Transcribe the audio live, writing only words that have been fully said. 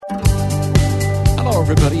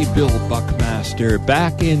everybody. Bill Buckmaster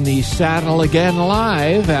back in the saddle again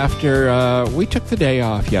live after we took the day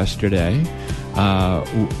off yesterday.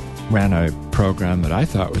 Ran a program that I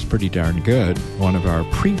thought was pretty darn good, one of our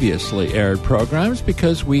previously aired programs,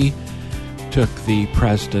 because we took the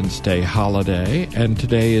President's Day holiday, and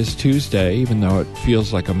today is Tuesday, even though it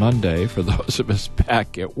feels like a Monday for those of us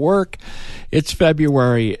back at work. It's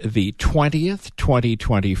February the 20th,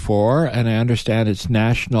 2024, and I understand it's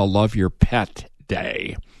National Love Your Pet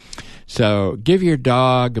Day. So give your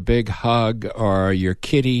dog a big hug or your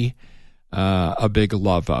kitty a big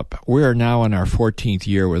love up. We are now in our 14th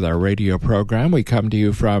year with our radio program. We come to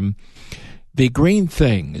you from the Green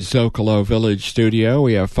Thing Zocalo Village studio.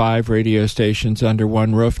 We have 5 radio stations under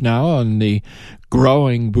one roof now on the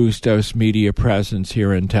growing Bustos media presence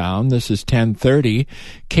here in town. This is 1030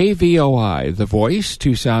 KVOI, The Voice,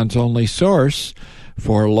 Tucson's only source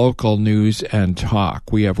for local news and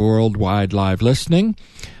talk. We have worldwide live listening,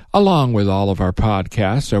 along with all of our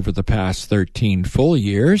podcasts over the past 13 full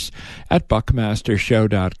years at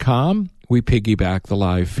buckmastershow.com. We piggyback the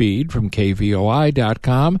live feed from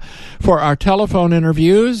kvoi.com. For our telephone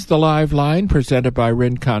interviews, the live line presented by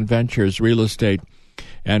Rincon Ventures Real Estate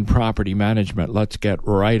and Property Management. Let's get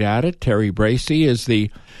right at it. Terry Bracy is the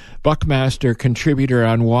Buckmaster contributor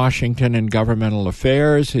on Washington and governmental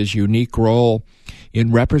affairs. His unique role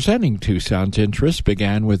in representing Tucson's interests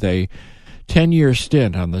began with a 10-year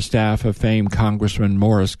stint on the staff of famed Congressman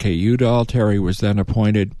Morris K. Udall. Terry was then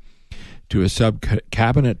appointed to a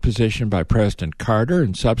sub-cabinet position by President Carter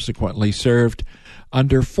and subsequently served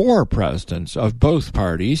under 4 presidents of both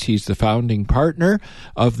parties. He's the founding partner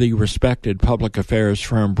of the respected public affairs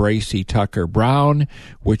firm Bracy Tucker Brown,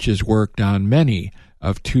 which has worked on many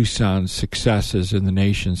of Tucson's successes in the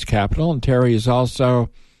nation's capital. And Terry is also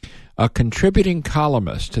a contributing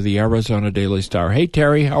columnist to the Arizona Daily Star. Hey,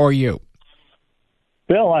 Terry, how are you?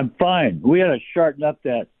 Bill, I'm fine. We had to shorten up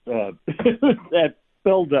that that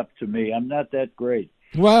build up to me. I'm not that great.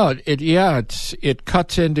 Well, it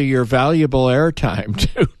cuts into your valuable airtime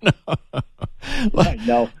too. I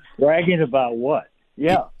know. Bragging about what?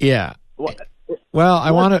 Yeah. Yeah. Well, I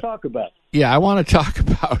want to talk about. Yeah, I want to talk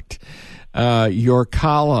about your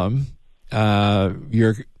column.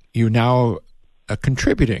 You're now a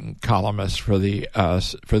contributing columnist for the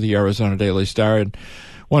Arizona Daily Star, and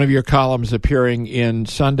one of your columns appearing in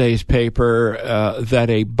Sunday's paper that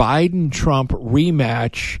a Biden-Trump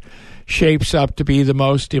rematch shapes up to be the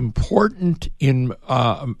most important in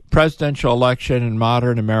presidential election in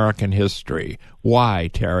modern American history. Why,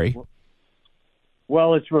 Terry?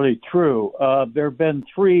 Well, it's really true. There have been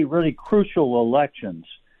 3 really crucial elections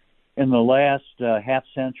in the last half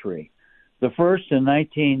century. The first in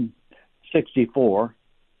 1964,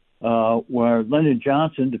 where Lyndon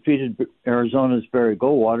Johnson defeated Arizona's Barry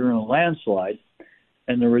Goldwater in a landslide,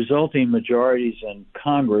 and the resulting majorities in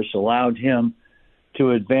Congress allowed him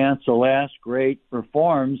to advance the last great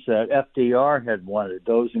reforms that FDR had wanted.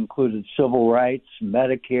 Those included civil rights,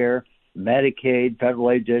 Medicare, Medicaid,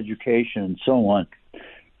 federal aid to education, and so on.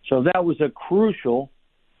 So that was a crucial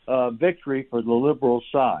victory for the liberal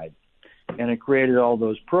side, and it created all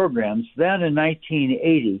those programs. Then in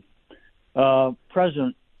 1980,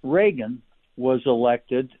 President Reagan was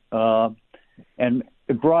elected and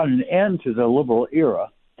it brought an end to the liberal era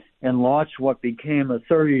and launched what became a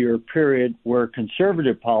 30-year period where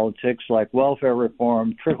conservative politics like welfare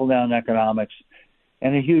reform, trickle-down economics,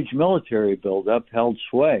 and a huge military buildup held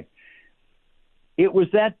sway. It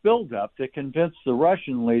was that buildup that convinced the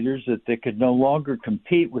Russian leaders that they could no longer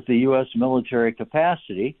compete with the U.S. military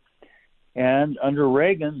capacity, and under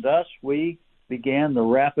Reagan, thus, we began the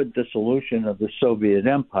rapid dissolution of the Soviet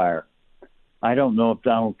Empire. I don't know if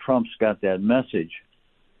Donald Trump's got that message.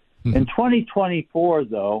 In 2024,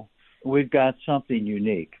 though, we've got something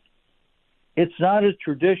unique. It's not a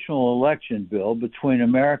traditional election, Bill, between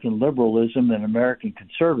American liberalism and American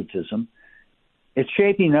conservatism. It's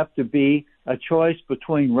shaping up to be a choice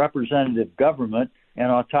between representative government and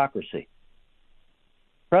autocracy.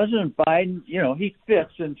 President Biden, he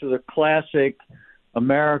fits into the classic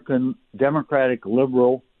American democratic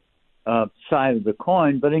liberal side of the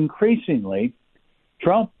coin, but increasingly,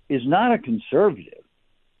 Trump is not a conservative.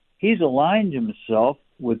 He's aligned himself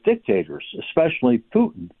with dictators, especially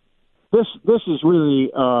Putin. This is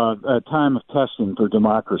really a time of testing for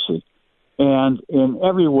democracy. And in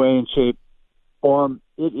every way and shape, form,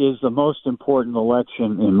 it is the most important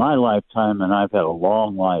election in my lifetime, and I've had a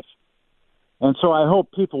long life. And so I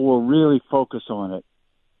hope people will really focus on it,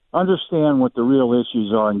 understand what the real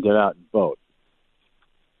issues are, and get out and vote.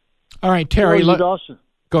 All right, Terry, go ahead.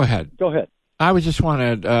 Go ahead. Go ahead. I just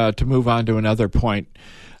wanted to move on to another point.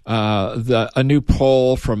 A new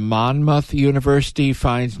poll from Monmouth University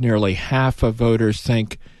finds nearly half of voters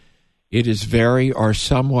think it is very or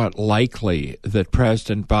somewhat likely that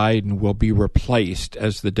President Biden will be replaced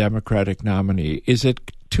as the Democratic nominee. Is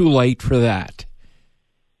it too late for that?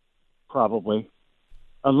 Probably.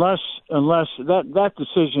 Unless that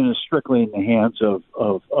decision is strictly in the hands of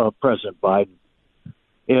President Biden.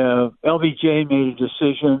 If LBJ made a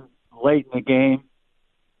decision late in the game,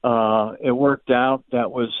 it worked out.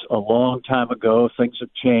 That was a long time ago. Things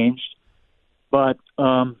have changed. But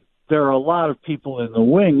there are a lot of people in the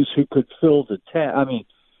wings who could fill the task. I mean,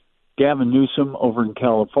 Gavin Newsom over in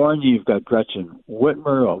California. You've got Gretchen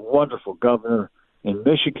Whitmer, a wonderful governor in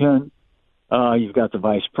Michigan. You've got the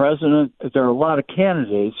vice president. There are a lot of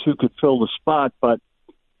candidates who could fill the spot, but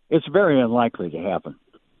it's very unlikely to happen.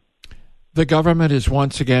 The government is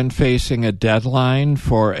once again facing a deadline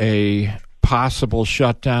for a possible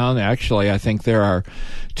shutdown. Actually, I think there are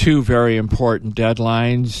two very important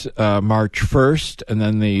deadlines, March 1st, and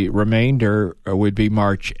then the remainder would be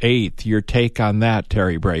March 8th. Your take on that,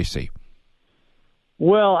 Terry Bracy?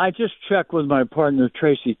 Well, I just checked with my partner,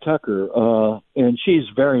 Tracy Tucker, and she's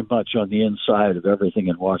very much on the inside of everything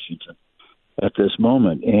in Washington at this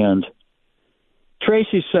moment. And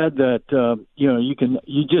Tracy said that, you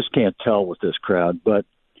just can't tell with this crowd, but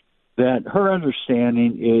that her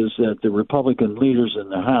understanding is that the Republican leaders in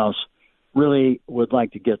the House really would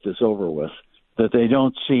like to get this over with, that they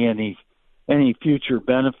don't see any future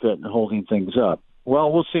benefit in holding things up.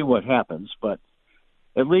 Well, we'll see what happens, but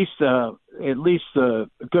at least the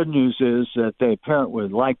good news is that they apparently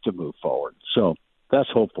would like to move forward. So that's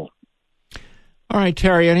hopeful. All right,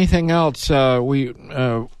 Terry, anything else? We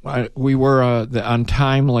were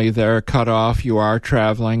untimely there, cut off. You are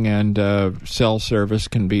traveling, and cell service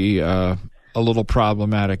can be a little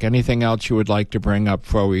problematic. Anything else you would like to bring up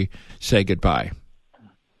before we say goodbye?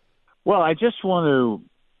 Well, I just want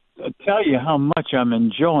to tell you how much I'm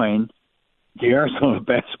enjoying the Arizona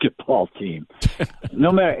basketball team.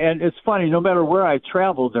 And it's funny, no matter where I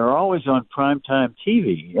travel, they're always on primetime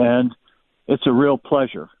TV, and it's a real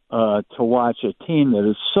pleasure to watch a team that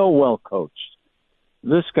is so well coached.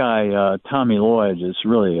 This guy, Tommy Lloyd, is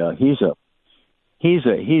really he's a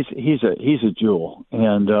jewel,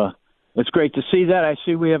 and it's great to see that. I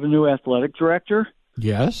see we have a new athletic director.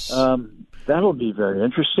 Yes, that'll be very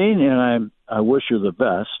interesting, and I wish her the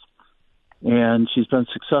best. And she's been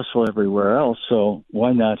successful everywhere else, so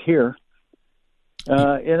why not here?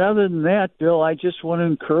 And other than that, Bill, I just want to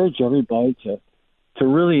encourage everybody to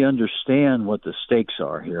really understand what the stakes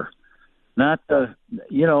are here. Not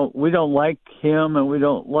we don't like him and we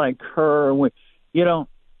don't like her. And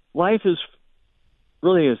life is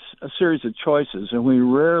really a series of choices, and we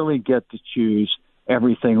rarely get to choose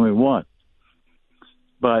everything we want.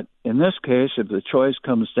 But in this case, if the choice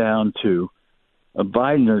comes down to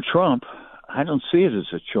Biden or Trump, I don't see it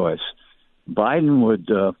as a choice. Biden would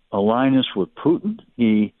align us with Putin.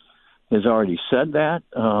 He has already said that.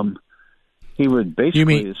 He would basically... You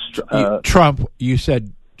mean Trump? You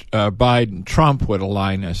said Biden. Trump would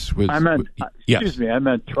align us with... I meant... yes. Excuse me, I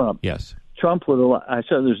meant Trump. Yes. Trump would align... I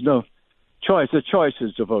said there's no choice. The choice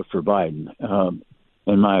is to vote for Biden,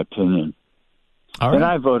 in my opinion. All right. And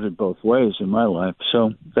I voted both ways in my life,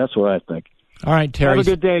 so that's what I think. All right, Terry. Have a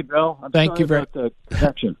good day, Bill. Thank you very much. The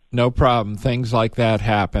connection. No problem. Things like that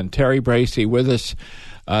happen. Terry Bracy with us.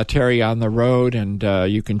 Terry on the road, and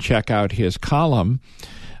you can check out his column.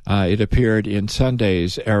 It appeared in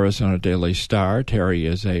Sunday's Arizona Daily Star. Terry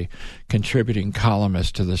is a contributing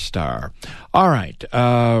columnist to the Star. All right.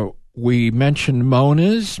 We mentioned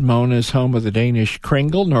Mona's. Mona's home of the Danish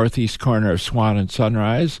Kringle, northeast corner of Swan and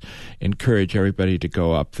Sunrise. Encourage everybody to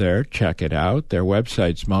go up there, check it out. Their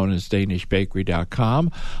website's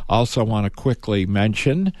monasdanishbakery.com. Also want to quickly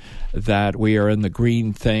mention that we are in the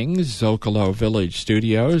Green Things, Zocalo Village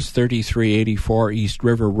Studios, 3384 East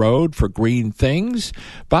River Road for Green Things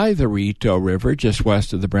by the Rito River, just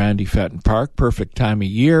west of the Brandy Fenton Park. Perfect time of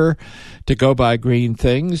year to go by Green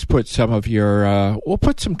Things. Put some of your, we'll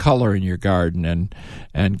put some color in your garden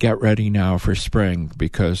and get ready now for spring,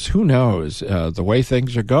 because who knows, the way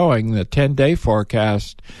things are going, the 10-day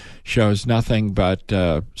forecast shows nothing but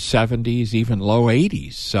 70s, even low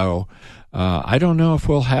 80s. So I don't know if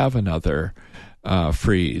we'll have another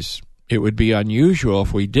freeze. It would be unusual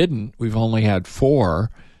if we didn't. We've only had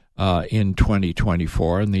 4 in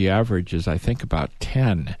 2024, and the average is, I think, about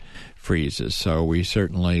 10 freezes. So we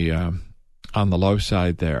certainly on the low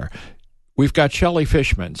side there. We've got Shelley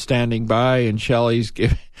Fishman standing by, and Shelley's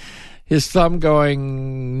his thumb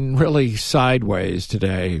going really sideways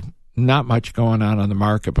today. Not much going on the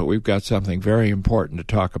market, but we've got something very important to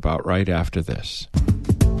talk about right after this.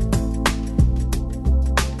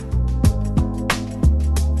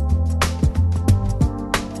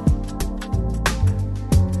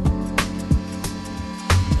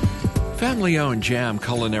 Family-owned Jam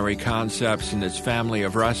Culinary Concepts and its family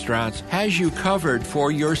of restaurants has you covered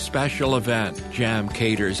for your special event. Jam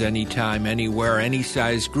caters anytime, anywhere, any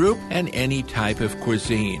size group, and any type of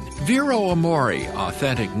cuisine. Vero Amore,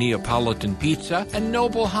 authentic Neapolitan pizza, and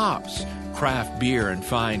Noble Hops. Craft beer and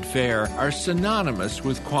fine fare are synonymous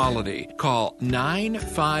with quality. Call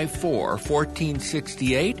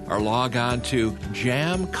 954-1468 or log on to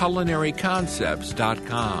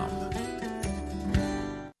jamculinaryconcepts.com.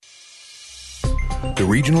 The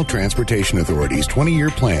Regional Transportation Authority's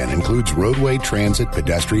 20-year plan includes roadway, transit,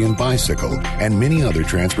 pedestrian, bicycle, and many other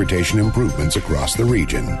transportation improvements across the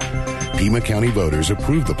region. Pima County voters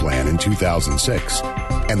approved the plan in 2006,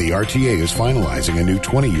 and the RTA is finalizing a new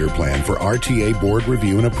 20-year plan for RTA board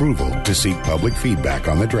review and approval to seek public feedback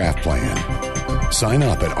on the draft plan. Sign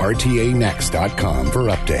up at rtanext.com for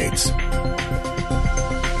updates.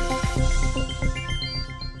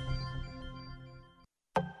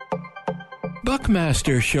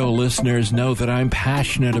 Buckmaster Show listeners know that I'm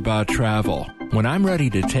passionate about travel. When I'm ready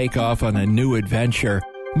to take off on a new adventure,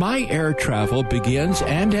 my air travel begins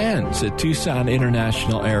and ends at Tucson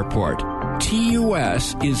International Airport.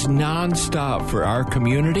 TUS is nonstop for our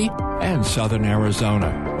community and Southern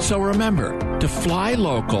Arizona. So remember, to fly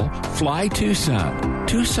local, fly Tucson.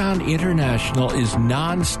 Tucson International is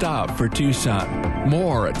nonstop for Tucson.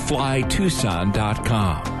 More at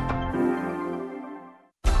flytucson.com.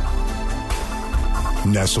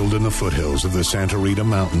 Nestled in the foothills of the Santa Rita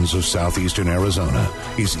Mountains of southeastern Arizona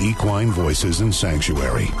is Equine Voices and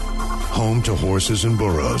Sanctuary. Home to horses and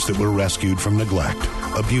burros that were rescued from neglect,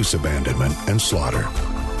 abuse, abandonment, and slaughter.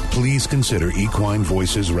 Please consider Equine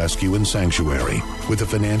Voices Rescue and Sanctuary with a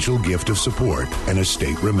financial gift of support and a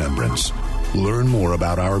state remembrance. Learn more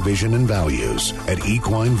about our vision and values at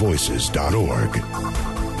equinevoices.org.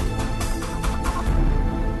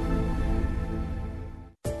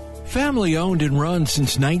 Family owned and run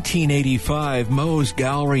since 1985, Moe's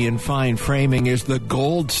Gallery and Fine Framing is the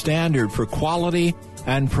gold standard for quality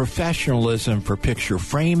and professionalism for picture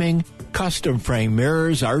framing, custom frame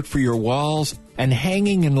mirrors, art for your walls, and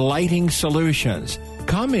hanging and lighting solutions.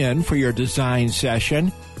 Come in for your design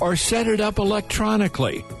session or set it up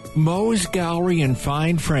electronically. Moe's Gallery and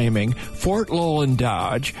Fine Framing, Fort Lowell and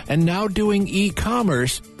Dodge, and now doing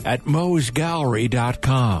e-commerce at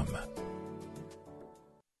moesgallery.com.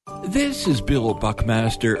 This is Bill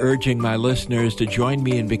Buckmaster urging my listeners to join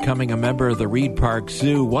me in becoming a member of the Reed Park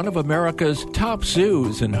Zoo, one of America's top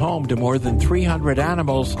zoos and home to more than 300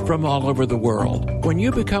 animals from all over the world. When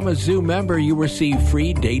you become a zoo member, you receive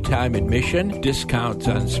free daytime admission, discounts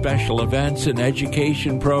on special events and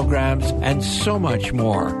education programs, and so much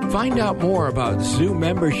more. Find out more about zoo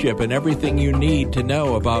membership and everything you need to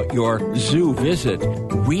know about your zoo visit.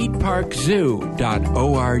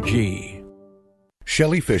 reedparkzoo.org.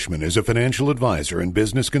 Shelley Fishman is a financial advisor and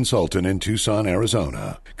business consultant in Tucson,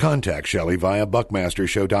 Arizona. Contact Shelley via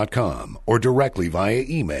buckmastershow.com or directly via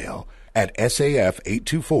email at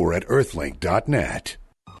saf824@earthlink.net.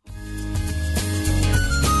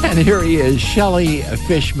 And here he is, Shelley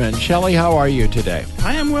Fishman. Shelley, how are you today?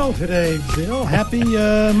 I am well today, Bill. Happy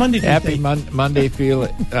Monday, Tuesday. Happy Monday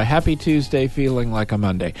feeling. Happy Tuesday, feeling like a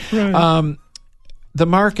Monday. Right. The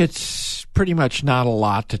market's pretty much not a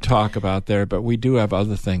lot to talk about there, but we do have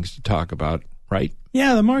other things to talk about, right?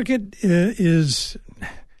 Yeah, the market is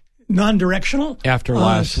non-directional. After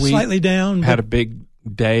last week, slightly down. Had a big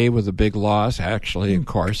day with a big loss. Actually, of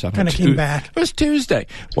course, kind of came back. It was Tuesday.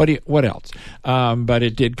 What else? But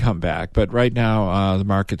it did come back. But right now, the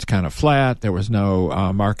market's kind of flat. There was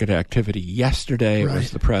no market activity yesterday. Right. It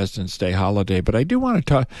was the President's Day holiday. But I do want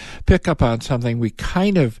to pick up on something we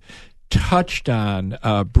kind of touched on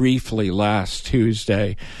briefly last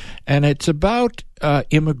Tuesday, and it's about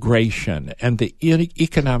immigration and the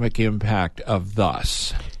economic impact of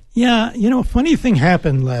thus. Yeah, a funny thing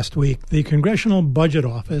happened last week. The Congressional Budget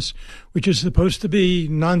Office, which is supposed to be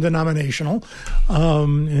non-denominational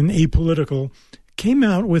and apolitical, came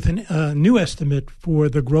out with a new estimate for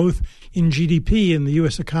the growth in GDP in the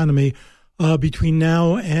U.S. economy between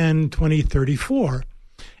now and 2034.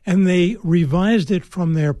 And they revised it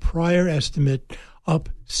from their prior estimate up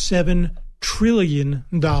 $7 trillion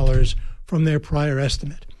from their prior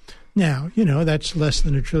estimate. Now, that's less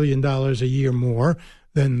than $1 trillion a year more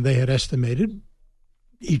than they had estimated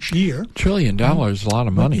each year. $1 trillion is a lot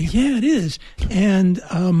of money. Yeah, it is. And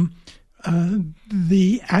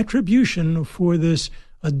the attribution for this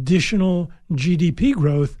additional GDP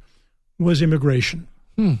growth was immigration.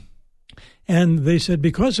 And they said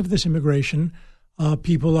because of this immigration,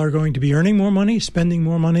 people are going to be earning more money, spending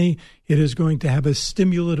more money. It is going to have a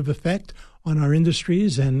stimulative effect on our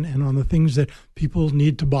industries and on the things that people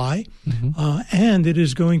need to buy. And it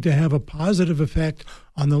is going to have a positive effect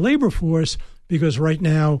on the labor force, because right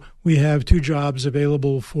now we have 2 jobs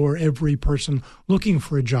available for every person looking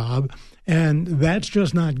for a job. And that's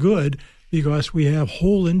just not good, because we have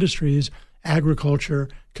whole industries, agriculture,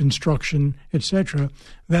 construction, etc.,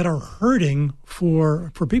 that are hurting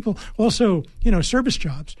for people. Also, service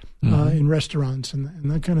jobs in restaurants and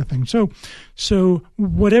that kind of thing. So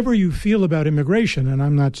whatever you feel about immigration, and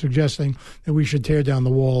I'm not suggesting that we should tear down the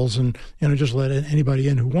walls and just let anybody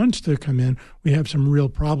in who wants to come in. We have some real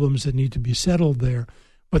problems that need to be settled there.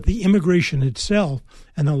 But the immigration itself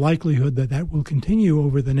and the likelihood that that will continue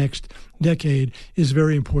over the next decade is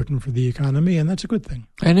very important for the economy, and that's a good thing.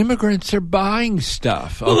 And immigrants are buying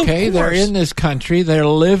stuff, Well, okay? of They're course. in this country, they're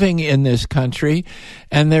living in this country,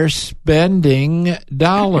 and they're spending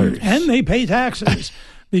dollars. And they pay taxes.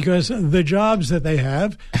 Because the jobs that they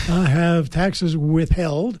have taxes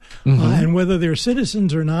withheld, and whether they're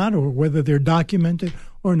citizens or not, or whether they're documented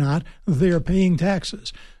or not, they're paying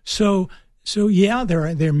taxes. So yeah,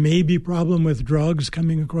 there may be problem with drugs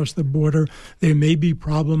coming across the border. There may be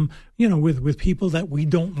problem, with people that we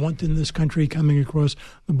don't want in this country coming across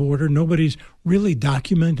the border. Nobody's really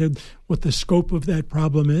documented what the scope of that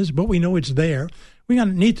problem is, but we know it's there. We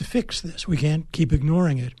need to fix this. We can't keep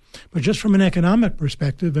ignoring it. But just from an economic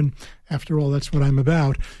perspective, and after all, that's what I'm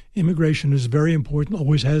about, immigration is very important,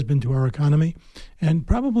 always has been to our economy, and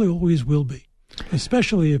probably always will be,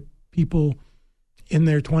 especially if people in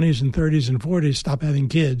their 20s and 30s and 40s stop having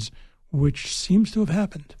kids, which seems to have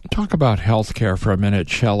happened. Talk about health care for a minute,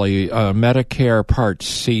 Shelley. Medicare Part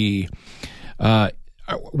C.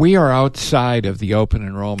 We are outside of the open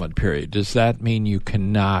enrollment period. Does that mean you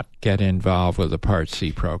cannot get involved with the Part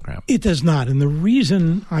C program? It does not. And the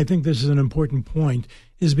reason I think this is an important point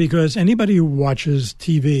is because anybody who watches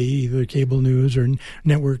TV, either cable news or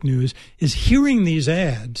network news, is hearing these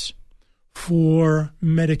ads for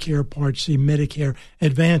Medicare Part C, Medicare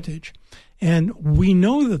Advantage. And we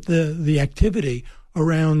know that the activity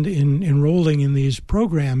around enrolling in these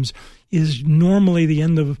programs is normally the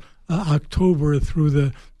end of October through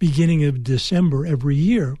the beginning of December every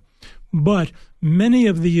year. But many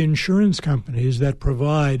of the insurance companies that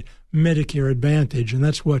provide Medicare Advantage, and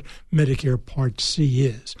that's what Medicare Part C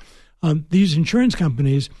is, these insurance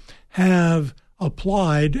companies have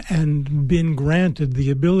applied and been granted the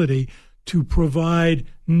ability to provide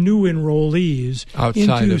new enrollees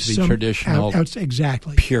outside into of the traditional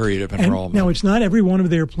exactly period of enrollment. Now, it's not every one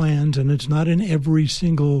of their plans, and it's not in every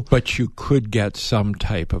single. But you could get some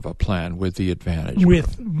type of a plan with the Advantage.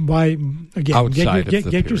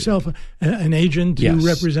 Get yourself an agent who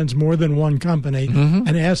represents more than one company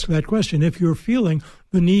and ask that question if you're feeling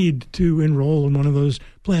the need to enroll in one of those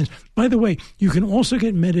plans. By the way, you can also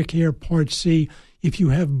get Medicare Part C if you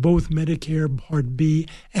have both Medicare Part B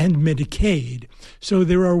and Medicaid. So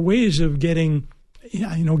there are ways of getting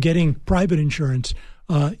private insurance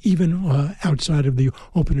even outside of the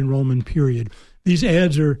open enrollment period. These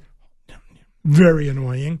ads are very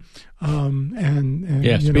annoying.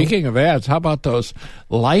 Speaking of ads, how about those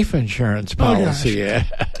life insurance policy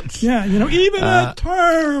ads? Yeah, even a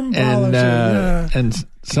term policy. And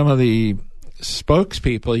some of the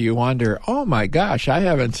spokespeople, you wonder, oh my gosh, I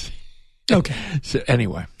haven't. Okay. So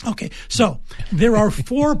anyway. Okay. So there are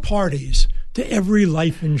 4 parties to every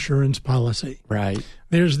life insurance policy. Right.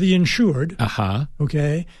 There's the insured.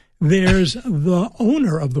 Okay. There's the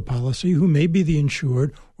owner of the policy, who may be the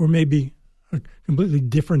insured or may be a completely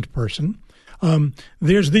different person.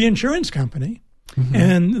 There's the insurance company,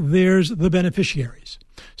 and there's the beneficiaries.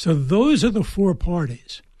 So those are the 4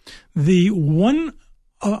 parties. The one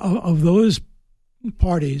of those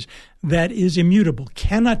parties that is immutable,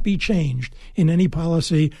 cannot be changed in any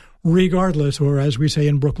policy, regardless, or as we say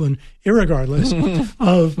in Brooklyn, irregardless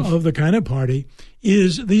of the kind of party,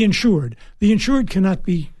 is the insured. The insured cannot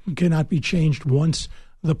be changed once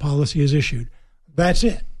the policy is issued. That's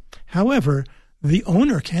it. However, the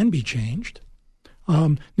owner can be changed.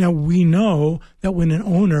 Now, we know that when an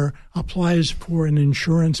owner applies for an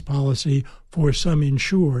insurance policy for some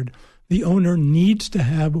insured, the owner needs to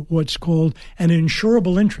have what's called an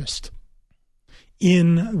insurable interest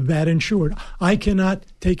in that insured. I cannot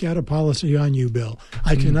take out a policy on you, Bill.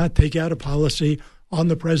 I cannot take out a policy on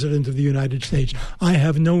the President of the United States. I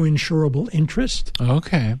have no insurable interest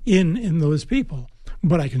in those people.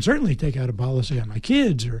 But I can certainly take out a policy on my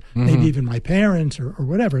kids or maybe even my parents or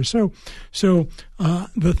whatever. So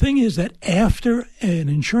the thing is that after an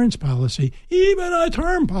insurance policy, even a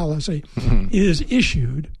term policy, is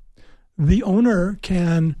issued, the owner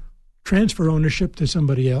can transfer ownership to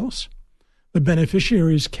somebody else. the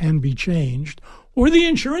beneficiaries can be changed, or the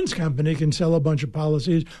insurance company can sell a bunch of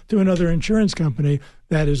policies to another insurance company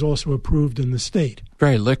that is also approved in the state.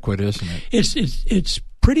 Very liquid, isn't it? It's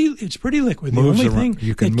pretty liquid. Moves the only around. thing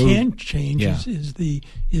that can change is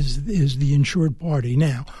the insured party.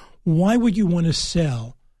 Now, why would you want to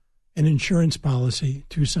sell an insurance policy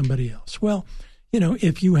to somebody else? Well,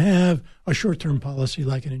 if you have a short-term policy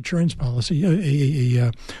like an insurance policy,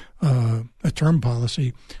 a term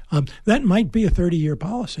policy, that might be a 30-year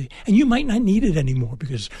policy, and you might not need it anymore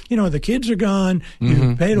because the kids are gone,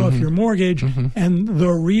 you've paid off your mortgage, and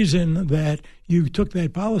the reason that you took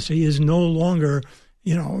that policy is no longer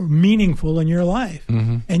meaningful in your life,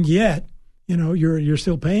 and yet you're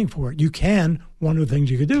still paying for it. One of the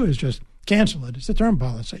things you could do is just cancel it. It's a term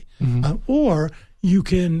policy, or you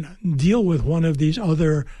can deal with one of these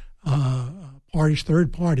other parties,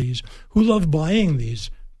 third parties, who love buying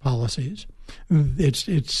these policies.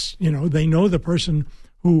 It's they know the person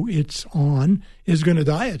who it's on is going to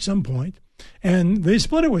die at some point, and they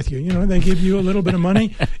split it with you. They give you a little bit of money,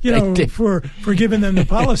 for giving them the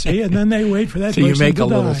policy, and then they wait for that person to die. So you make a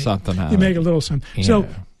little something out of it. You make a little something. Yeah.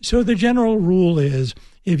 So the general rule is,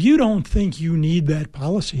 if you don't think you need that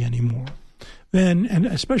policy anymore, then, and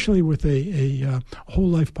especially with a whole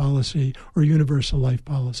life policy or universal life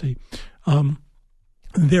policy,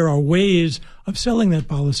 there are ways of selling that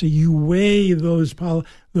policy. You weigh those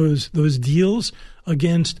deals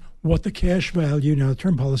against what the cash value. Now,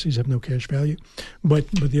 term policies have no cash value, but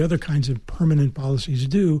the other kinds of permanent policies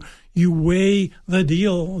do. You weigh the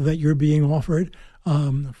deal that you're being offered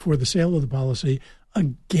for the sale of the policy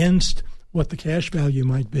against what the cash value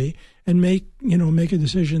might be, and make a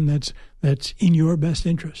decision that's in your best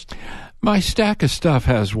interest. My stack of stuff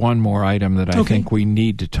has one more item that I think we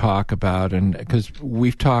need to talk about, and because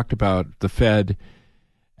we've talked about the Fed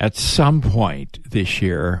at some point this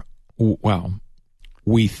year. Well,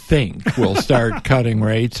 we think we'll start cutting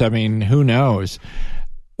rates. I mean, who knows?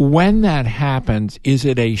 When that happens, is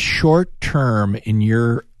it a short-term, in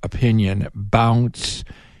your opinion, bounce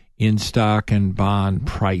in stock and bond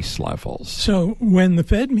price levels? So when the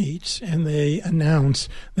Fed meets and they announce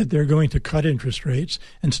that they're going to cut interest rates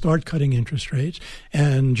and start cutting interest rates,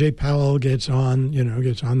 and Jay Powell gets on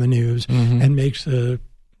the news and makes a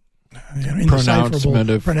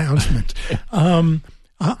indecipherable pronouncement,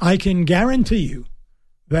 I can guarantee you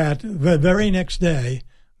that the very next day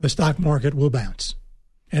the stock market will bounce,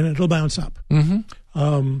 and it'll bounce up.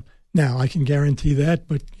 Now, I can guarantee that,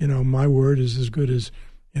 but my word is as good as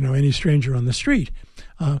any stranger on the street.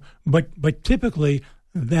 But typically,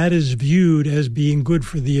 that is viewed as being good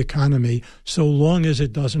for the economy so long as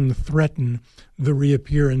it doesn't threaten the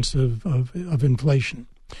reappearance of inflation.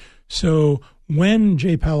 So when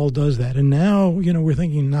Jay Powell does that, and now, we're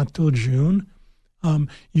thinking not till June,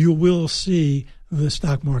 you will see the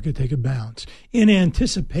stock market take a bounce. In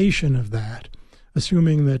anticipation of that,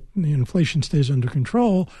 assuming that the inflation stays under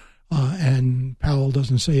control and Powell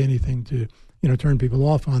doesn't say anything to turn people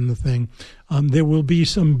off on the thing, there will be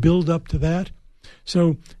some build up to that.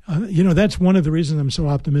 So, that's one of the reasons I'm so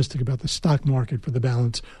optimistic about the stock market for the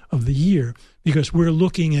balance of the year, because we're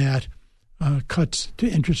looking at cuts to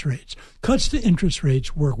interest rates. Cuts to interest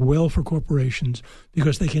rates work well for corporations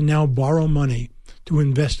because they can now borrow money to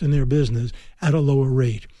invest in their business at a lower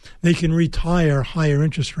rate. They can retire higher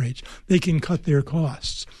interest rates. They can cut their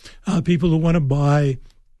costs. People who want to buy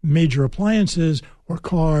major appliances or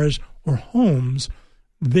cars or homes,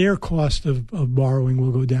 their cost of borrowing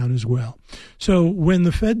will go down as well. So when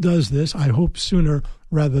the Fed does this, I hope sooner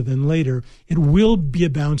rather than later, it will be a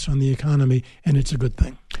bounce on the economy, and it's a good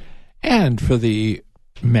thing. And for the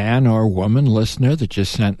man or woman listener that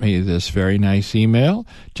just sent me this very nice email,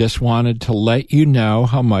 just wanted to let you know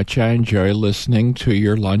how much I enjoy listening to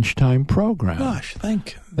your lunchtime program. Gosh,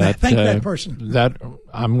 thank that person. That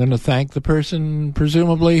I'm going to thank the person,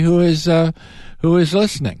 presumably, who is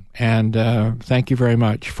listening, and thank you very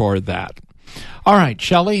much for that. All right,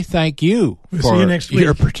 Shelley, thank you for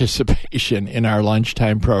your participation in our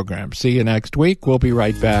lunchtime program. See you next week. We'll be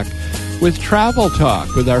right back with Travel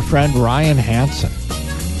Talk with our friend Ryan Hansen.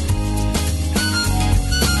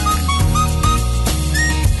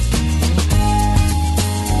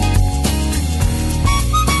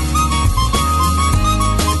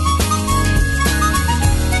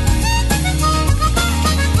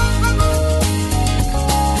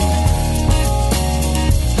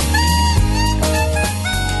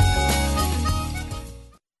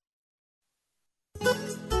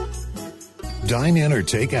 Dine in or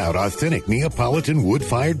take out authentic Neapolitan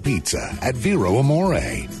wood-fired pizza at Vero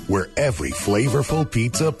Amore, where every flavorful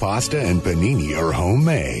pizza, pasta, and panini are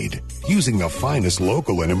homemade, using the finest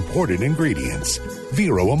local and imported ingredients.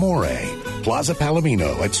 Vero Amore, Plaza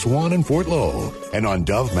Palomino at Swan and Fort Lowell, and on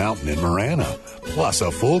Dove Mountain in Marana, plus a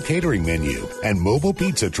full catering menu and mobile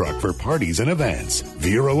pizza truck for parties and events.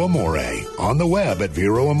 Vero Amore, on the web at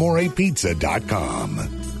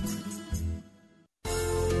VeroAmorePizza.com.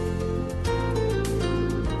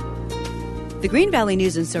 The Green Valley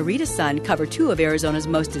News and Sarita Sun cover two of Arizona's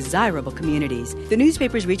most desirable communities. The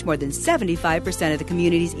newspapers reach more than 75% of the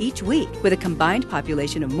communities each week, with a combined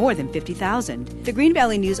population of more than 50,000. The Green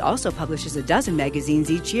Valley News also publishes a dozen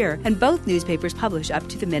magazines each year, and both newspapers publish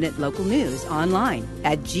up-to-the-minute local news online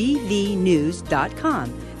at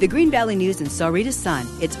gvnews.com. The Green Valley News and Sarita Sun.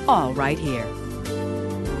 It's all right here.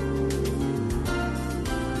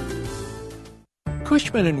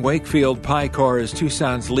 Cushman & Wakefield Picor is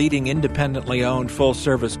Tucson's leading independently owned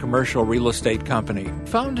full-service commercial real estate company.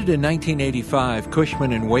 Founded in 1985,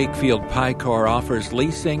 Cushman & Wakefield Picor offers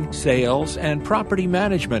leasing, sales, and property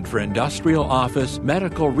management for industrial, office,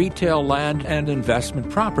 medical, retail, land, and investment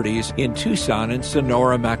properties in Tucson and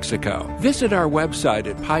Sonora, Mexico. Visit our website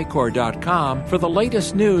at picor.com for the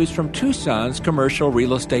latest news from Tucson's commercial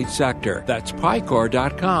real estate sector. That's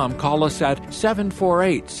picor.com. Call us at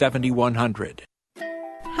 748-7100.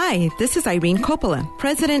 Hi, this is Irene Coppola,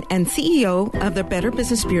 President and CEO of the Better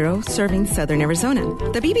Business Bureau serving Southern Arizona.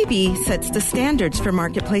 The BBB sets the standards for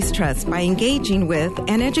marketplace trust by engaging with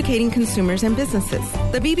and educating consumers and businesses.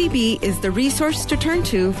 The BBB is the resource to turn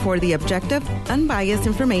to for the objective, unbiased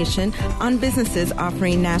information on businesses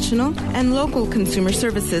offering national and local consumer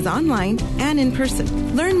services online and in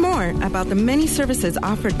person. Learn more about the many services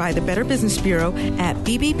offered by the Better Business Bureau at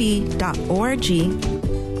bbb.org.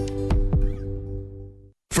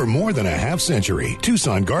 For more than a half-century,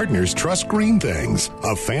 Tucson gardeners trust Green Things,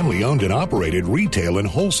 a family-owned and operated retail and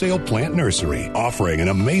wholesale plant nursery, offering an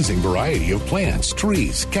amazing variety of plants,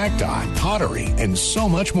 trees, cacti, pottery, and so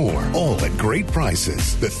much more, all at great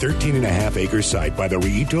prices. The 13.5-acre site by the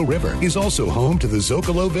Rillito River is also home to the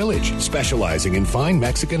Zocalo Village, specializing in fine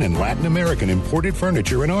Mexican and Latin American imported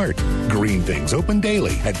furniture and art. Green Things open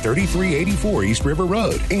daily at 3384 East River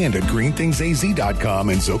Road and at greenthingsaz.com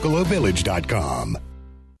and zocalovillage.com.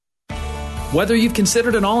 Whether you've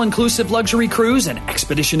considered an all-inclusive luxury cruise, an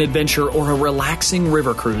expedition adventure, or a relaxing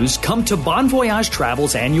river cruise, come to Bon Voyage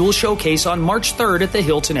Travel's annual showcase on March 3rd at the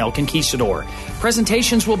Hilton El Conquistador.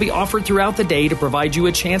 Presentations will be offered throughout the day to provide you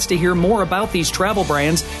a chance to hear more about these travel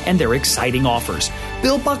brands and their exciting offers.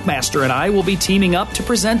 Bill Buckmaster and I will be teaming up to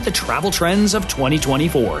present the travel trends of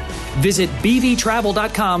 2024. Visit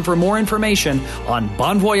bvtravel.com for more information on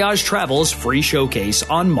Bon Voyage Travel's free showcase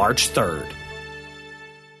on March 3rd.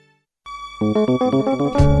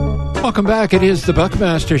 Welcome back. It is the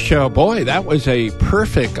Buckmaster Show. Boy, that was a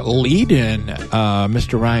perfect lead-in,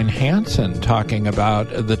 Mr. Ryan Hansen talking about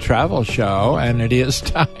the travel show, and it is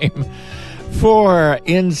time for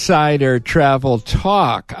Insider Travel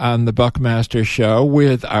Talk on the Buckmaster Show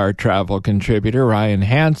with our travel contributor, Ryan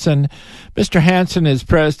Hansen. Mr. Hansen is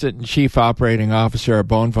President and Chief Operating Officer of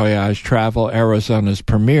Bon Voyage Travel, Arizona's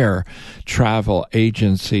premier travel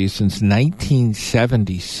agency since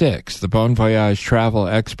 1976. The Bon Voyage travel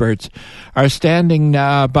experts are standing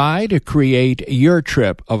by to create your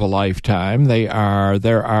trip of a lifetime.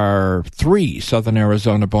 There are 3 Southern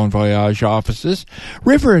Arizona Bon Voyage offices,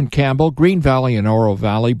 River and Campbell, Green Valley and Oro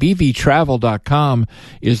Valley. bvtravel.com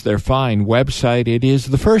is their fine website. It is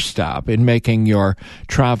the first stop in making your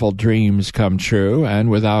travel dreams come true. And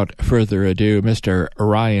without further ado, Mr.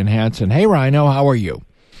 Ryan Hansen. Hey, Rhino, how are you?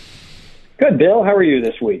 Good, Bill. How are you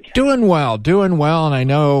this week? Doing well. And I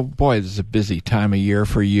know, boy, this is a busy time of year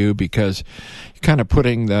for you because you're kind of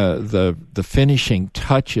putting the finishing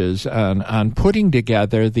touches on putting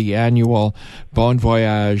together the annual Bon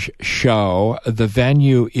Voyage show. The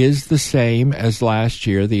venue is the same as last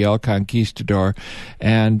year, the El Conquistador,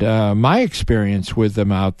 and my experience with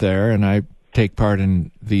them out there, and I take part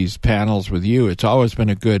in these panels with you, it's always been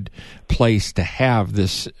a good place to have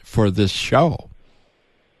this for this show.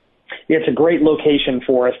 It's a great location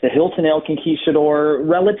for us. The Hilton El Conquistador,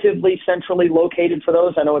 relatively centrally located for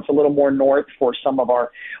those. I know it's a little more north for some of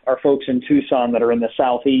our folks in Tucson that are in the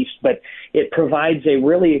southeast, but it provides a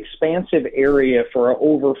really expansive area for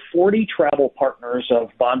over 40 travel partners of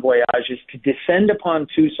Bon Voyages to descend upon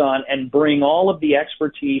Tucson and bring all of the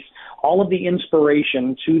expertise, all of the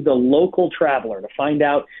inspiration to the local traveler to find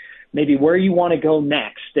out maybe where you want to go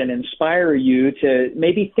next and inspire you to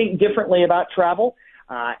maybe think differently about travel.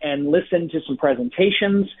 And listen to some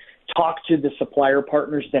presentations, talk to the supplier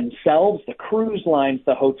partners themselves, the cruise lines,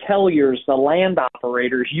 the hoteliers, the land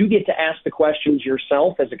operators. You get to ask the questions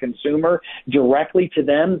yourself as a consumer directly to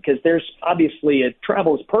them, because there's obviously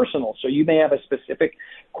travel is personal. So you may have a specific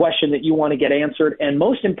question that you want to get answered. And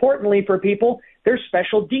most importantly for people, there's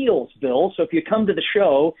special deals, Bill. So if you come to the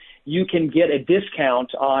show, you can get a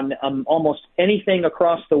discount on almost anything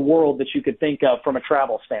across the world that you could think of from a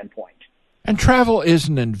travel standpoint. And travel is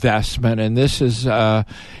an investment, and this is,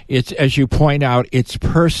 it's, as you point out, it's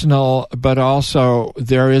personal, but also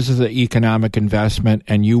there is the economic investment,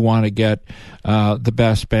 and you want to get the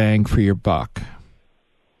best bang for your buck.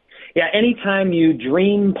 Yeah, anytime you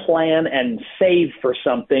dream, plan, and save for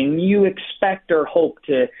something, you expect or hope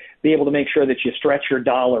to be able to make sure that you stretch your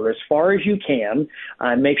dollar as far as you can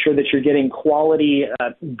and make sure that you're getting quality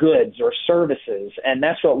goods or services. And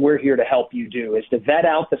that's what we're here to help you do, is to vet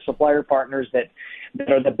out the supplier partners that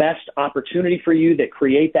are the best opportunity for you, that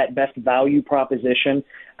create that best value proposition.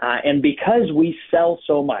 And because we sell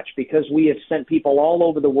so much, because we have sent people all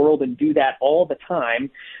over the world and do that all the time,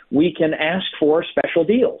 we can ask for special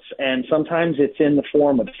deals. And sometimes it's in the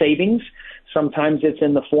form of savings. Sometimes it's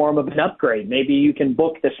in the form of an upgrade. Maybe you can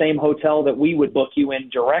book the same hotel that we would book you in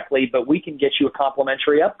directly, but we can get you a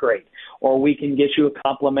complimentary upgrade, or we can get you a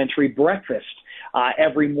complimentary breakfast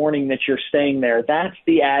every morning that you're staying there. That's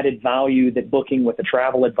the added value that booking with a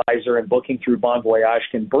travel advisor and booking through Bon Voyage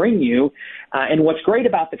can bring you. And what's great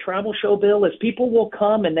about the travel show, Bill, is people will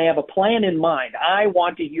come and they have a plan in mind. I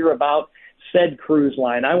want to hear about said cruise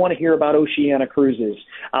line. I want to hear about Oceania Cruises.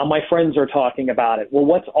 My friends are talking about it. Well,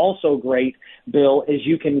 what's also great, Bill, is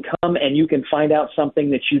you can come and you can find out something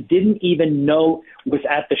that you didn't even know was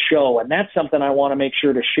at the show. And that's something I want to make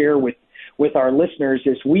sure to share with our listeners,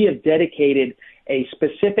 is we have dedicated a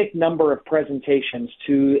specific number of presentations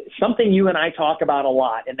to something you and I talk about a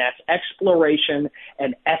lot, and that's exploration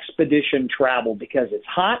and expedition travel, because it's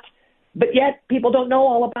hot, but yet people don't know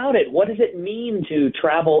all about it. What does it mean to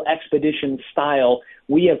travel expedition style?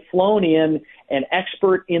 We have flown in an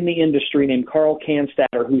expert in the industry named Carl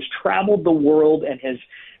Canstatter, who's traveled the world and has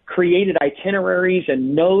created itineraries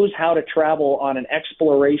and knows how to travel on an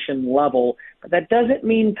exploration level. But that doesn't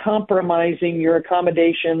mean compromising your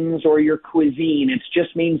accommodations or your cuisine. It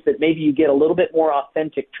just means that maybe you get a little bit more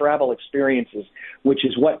authentic travel experiences, which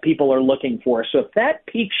is what people are looking for. So if that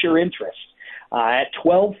piques your interest, at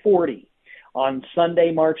 12:40 on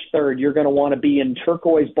Sunday, March 3rd, you're going to want to be in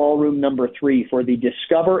Turquoise Ballroom number 3 for the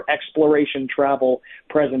Discover Exploration Travel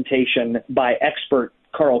presentation by expert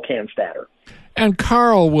Carl Canstatter. And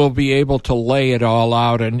Carl will be able to lay it all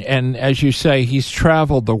out. And as you say, he's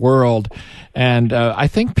traveled the world. And I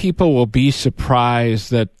think people will be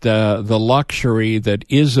surprised that the luxury that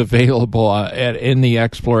is available in the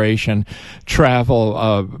exploration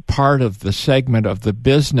travel part of the segment of the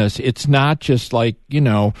business. It's not just like,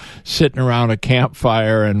 sitting around a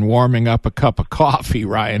campfire and warming up a cup of coffee,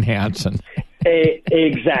 Ryan Hansen.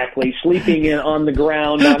 Exactly. Sleeping on the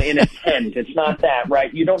ground in a tent. It's not that,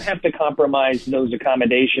 right? You don't have to compromise those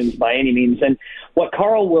accommodations by any means. And what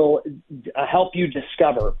Carl will help you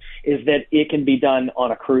discover is that it can be done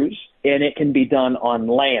on a cruise and it can be done on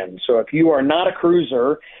land. So if you are not a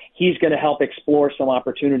cruiser, he's going to help explore some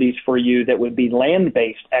opportunities for you that would be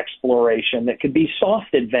land-based exploration, that could be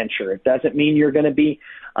soft adventure. It doesn't mean you're going to be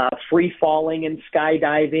free-falling and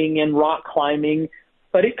skydiving and rock climbing,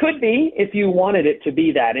 but it could be if you wanted it to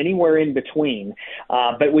be that, anywhere in between.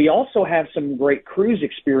 But we also have some great cruise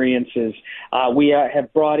experiences. We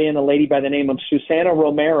have brought in a lady by the name of Susana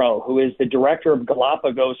Romero, who is the director of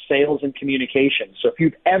Galapagos Sales and Communications. So if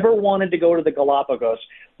you've ever wanted to go to the Galapagos,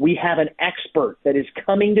 we have an expert that is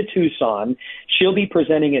coming to Tucson. She'll be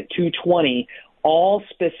presenting at 2:20, all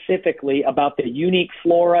specifically about the unique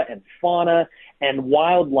flora and fauna and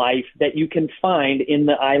wildlife that you can find in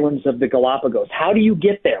the islands of the Galapagos. How do you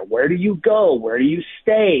get there? Where do you go? Where do you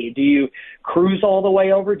stay? Do you cruise all the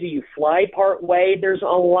way over? Do you fly part way? There's a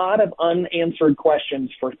lot of unanswered questions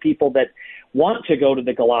for people that want to go to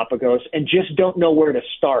the Galapagos and just don't know where to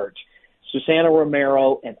start. Susana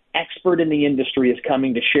Romero, an expert in the industry, is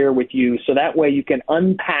coming to share with you, so that way you can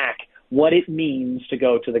unpack what it means to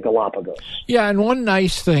go to the Galapagos. Yeah, and one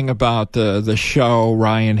nice thing about the show,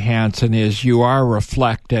 Ryan Hansen, is you are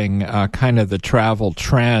reflecting kind of the travel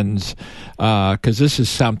trends, because this is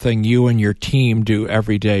something you and your team do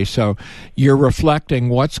every day. So you're reflecting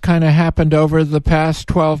what's kind of happened over the past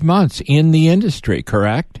 12 months in the industry,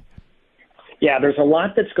 correct? Yeah, there's a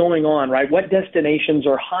lot that's going on, right? What destinations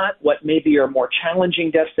are hot? What maybe are more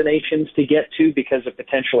challenging destinations to get to because of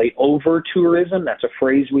potentially over-tourism? That's a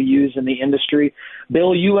phrase we use in the industry.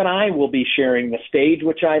 Bill, you and I will be sharing the stage,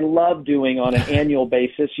 which I love doing on an annual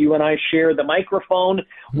basis. You and I share the microphone.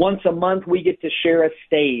 Once a month, we get to share a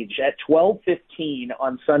stage at 12:15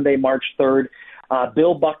 on Sunday, March 3rd.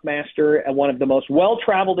 Bill Buckmaster, and one of the most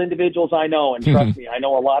well-traveled individuals I know, and trust me, I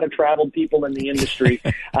know a lot of traveled people in the industry.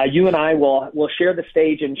 You and I will share the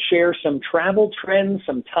stage and share some travel trends,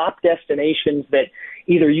 some top destinations that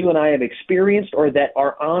either you and I have experienced or that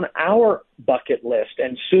are on our bucket list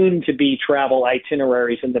and soon-to-be travel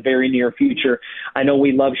itineraries in the very near future. I know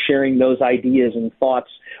we love sharing those ideas and thoughts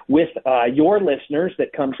with your listeners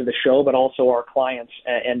that come to the show, but also our clients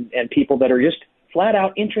and people that are just flat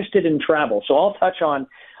out interested in travel. So I'll touch on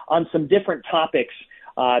some different topics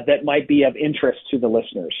that might be of interest to the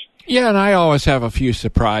listeners. Yeah, and I always have a few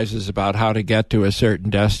surprises about how to get to a certain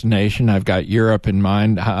destination. I've got Europe in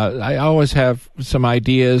mind. I always have some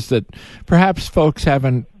ideas that perhaps folks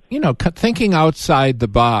haven't, thinking outside the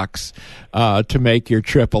box to make your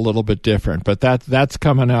trip a little bit different. But that's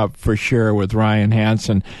coming up for sure with Ryan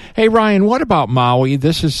Hansen. Hey, Ryan, what about Maui?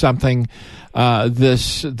 This is something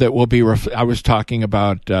that will be. I was talking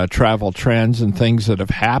about travel trends and things that have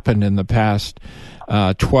happened in the past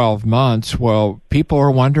 12 months. Well, people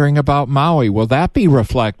are wondering about Maui. Will that be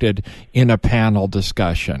reflected in a panel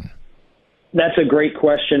discussion? That's a great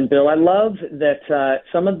question, Bill. I love that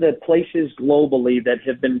some of the places globally that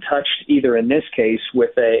have been touched, either in this case with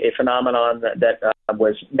a phenomenon that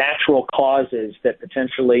was natural causes that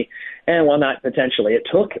potentially, not potentially, it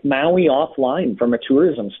took Maui offline from a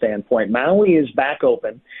tourism standpoint. Maui is back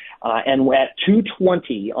open, and at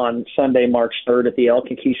 2:20 on Sunday, March 3rd at the El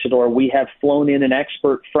Conquistador, we have flown in an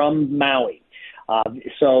expert from Maui.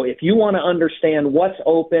 So if you want to understand what's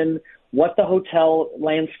open, what the hotel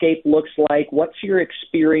landscape looks like, what's your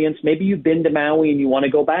experience? Maybe you've been to Maui and you want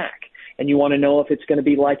to go back and you want to know if it's going to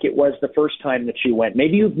be like it was the first time that you went.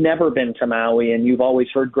 Maybe you've never been to Maui and you've always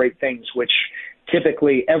heard great things, which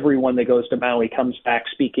typically everyone that goes to Maui comes back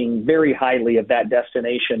speaking very highly of that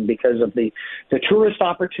destination because of the tourist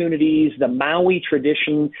opportunities, the Maui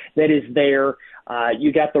tradition that is there.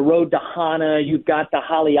 You got the road to Hana, you've got the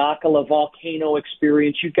Haleakala volcano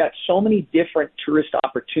experience, you've got so many different tourist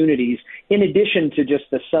opportunities in addition to just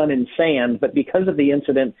the sun and sand. But because of the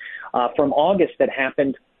incident from August that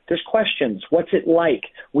happened, there's questions. What's it like?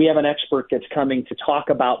 We have an expert that's coming to talk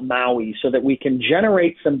about Maui so that we can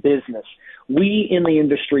generate some business. We in the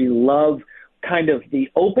industry love kind of the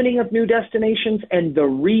opening of new destinations and the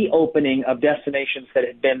reopening of destinations that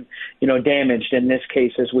had been, damaged, in this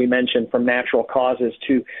case, as we mentioned, from natural causes,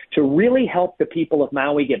 to really help the people of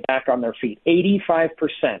Maui get back on their feet. 85%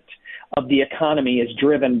 of the economy is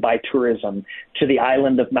driven by tourism to the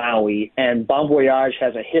island of Maui, and Bon Voyage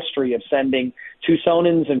has a history of sending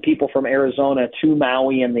Tucsonans and people from Arizona to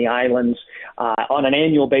Maui and the islands on an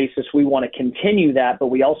annual basis. We want to continue that, but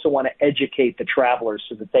we also want to educate the travelers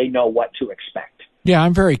so that they know what to expect. Yeah,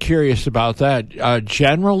 I'm very curious about that.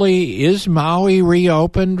 Generally, is Maui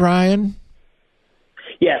reopened, Ryan?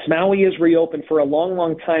 Yes, Maui is reopened. For a long,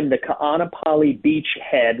 long time. The Ka'anapali Beach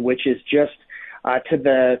Head, which is just to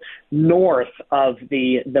the north of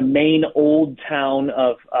the main old town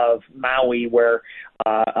of Maui, where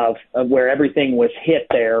everything was hit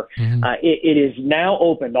there. Mm-hmm. It is now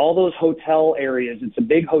opened. All those hotel areas, it's a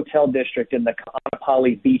big hotel district in the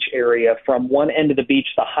Ka'anapali Beach area. From one end of the beach,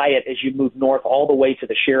 the Hyatt, as you move north all the way to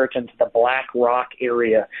the Sheraton, to the Black Rock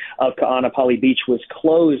area of Ka'anapali Beach, was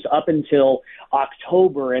closed up until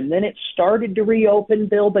October, and then it started to reopen,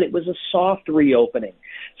 Bill, but it was a soft reopening.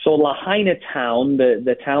 So Lahaina town,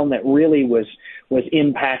 the town that really was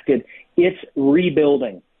impacted, it's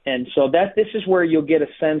rebuilding. And so this is where you'll get a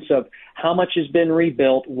sense of how much has been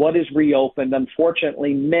rebuilt, what is reopened.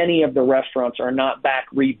 Unfortunately, many of the restaurants are not back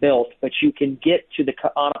rebuilt, but you can get to the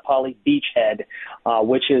Ka'anapali Beachhead,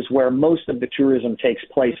 which is where most of the tourism takes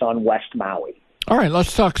place on West Maui. All right,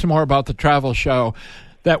 let's talk some more about the travel show,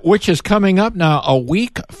 which is coming up now a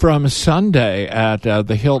week from Sunday at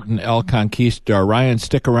the Hilton El Conquistador. Ryan,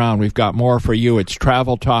 stick around. We've got more for you. It's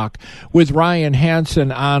Travel Talk with Ryan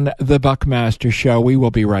Hansen on the Buckmaster Show. We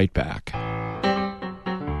will be right back.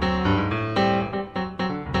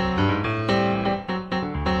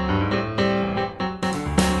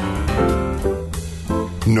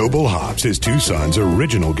 Noble Hops is Tucson's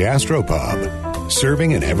original gastropub,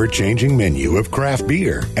 serving an ever-changing menu of craft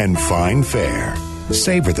beer and fine fare.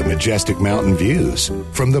 Savor the majestic mountain views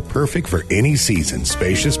from the perfect for any season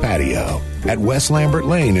spacious patio at West Lambert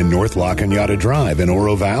Lane and North La Cañada Drive in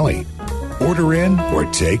Oro Valley. Order in or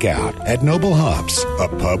take out at Noble Hops, a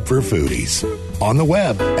pub for foodies. On the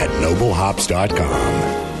web at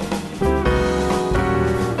noblehops.com.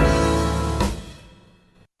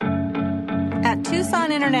 At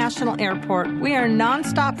Tucson International Airport, we are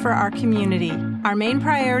nonstop for our community. Our main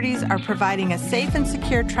priorities are providing a safe and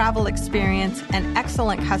secure travel experience and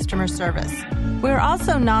excellent customer service. We're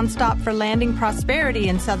also nonstop for landing prosperity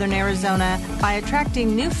in Southern Arizona by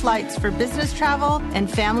attracting new flights for business travel and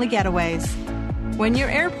family getaways. When your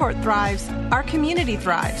airport thrives, our community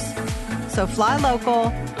thrives. So fly local,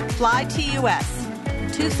 fly TUS.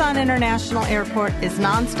 Tucson International Airport is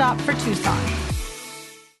nonstop for Tucson.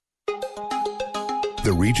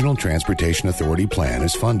 The Regional Transportation Authority plan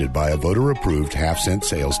is funded by a voter-approved half-cent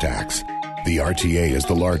sales tax. The RTA is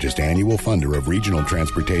the largest annual funder of regional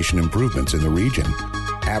transportation improvements in the region,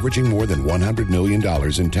 averaging more than $100 million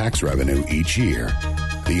in tax revenue each year.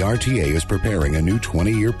 The RTA is preparing a new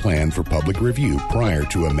 20-year plan for public review prior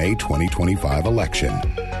to a May 2025 election.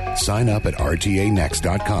 Sign up at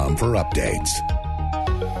rtanext.com for updates.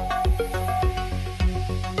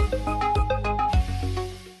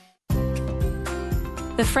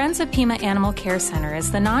 The Friends of Pima Animal Care Center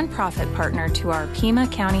is the nonprofit partner to our Pima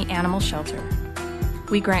County Animal Shelter.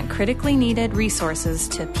 We grant critically needed resources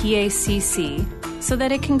to PACC so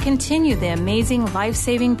that it can continue the amazing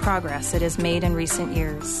life-saving progress it has made in recent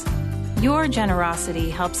years. Your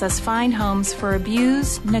generosity helps us find homes for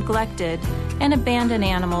abused, neglected, and abandoned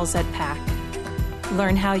animals at PAC.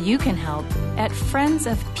 Learn how you can help at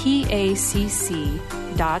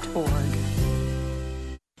friendsofpacc.org.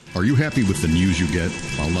 Are you happy with the news you get?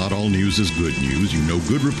 While not all news is good news, you know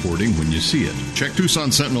good reporting when you see it. Check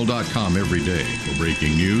TucsonSentinel.com every day for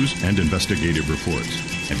breaking news and investigative reports.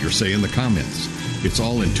 Have your say in the comments. It's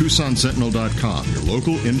all in TucsonSentinel.com, your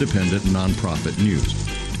local independent nonprofit news.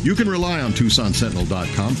 You can rely on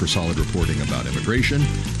TucsonSentinel.com for solid reporting about immigration,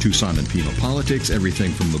 Tucson and Pima politics,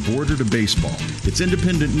 everything from the border to baseball. It's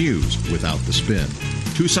independent news without the spin.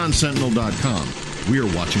 TucsonSentinel.com. We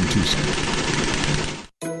are watching Tucson.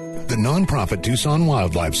 The nonprofit Tucson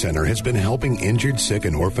Wildlife Center has been helping injured, sick,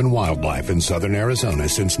 and orphan wildlife in southern Arizona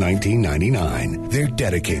since 1999. They're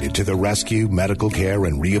dedicated to the rescue, medical care,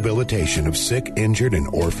 and rehabilitation of sick, injured, and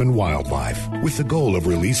orphan wildlife, with the goal of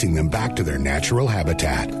releasing them back to their natural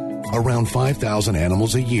habitat. Around 5,000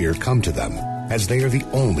 animals a year come to them, as they are the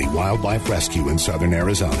only wildlife rescue in southern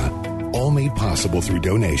Arizona. All made possible through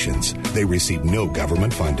donations. They receive no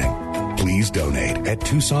government funding. Please donate at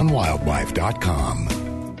TucsonWildlife.com.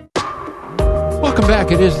 Welcome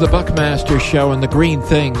back. It is the Buckmaster Show in the Green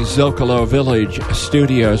Things Zocalo Village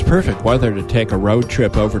Studios. Perfect weather to take a road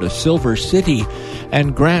trip over to Silver City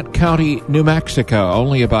and Grant County, New Mexico.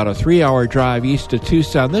 Only about a 3-hour drive east of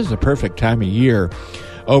Tucson. This is a perfect time of year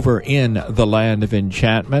over in the land of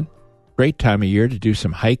enchantment. Great time of year to do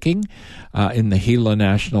some hiking in the Gila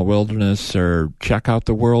National Wilderness or check out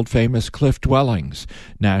the world-famous Cliff Dwellings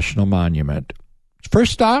National Monument.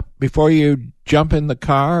 First stop, before you jump in the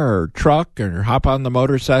car or truck or hop on the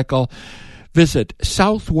motorcycle, visit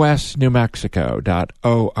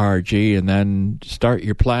southwestnewmexico.org and then start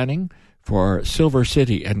your planning for Silver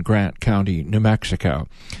City and Grant County, New Mexico.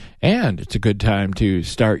 And it's a good time to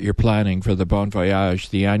start your planning for the Bon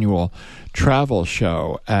Voyage, the annual travel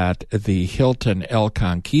show at the Hilton El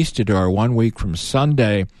Conquistador 1 week from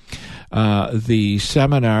Sunday. The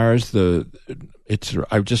seminars, I'm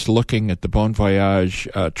just looking at the Bon Voyage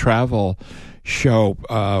travel show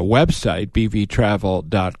website,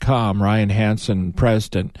 bvtravel.com. Ryan Hansen,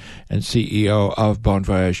 President and CEO of Bon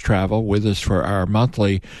Voyage Travel, with us for our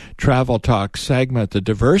monthly Travel Talk segment. The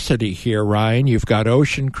diversity here, Ryan, you've got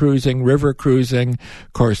ocean cruising, river cruising,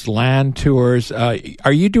 of course, land tours.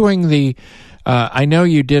 Are you doing the... I know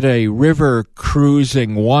you did a River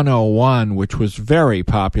Cruising 101, which was very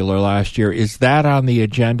popular last year. Is that on the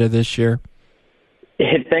agenda this year?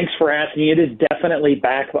 Thanks for asking. It is definitely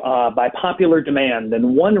back by popular demand.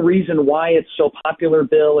 And one reason why it's so popular,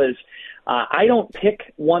 Bill, is I don't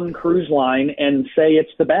pick one cruise line and say it's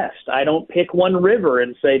the best. I don't pick one river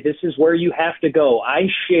and say this is where you have to go. I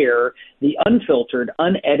share the unfiltered,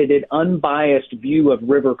 unedited, unbiased view of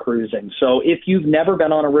river cruising. So if you've never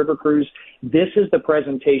been on a river cruise, this is the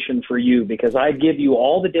presentation for you, because I give you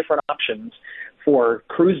all the different options for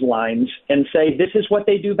cruise lines and say this is what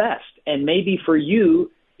they do best. And maybe for you,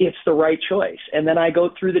 it's the right choice. And then I go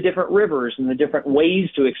through the different rivers and the different ways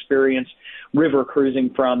to experience river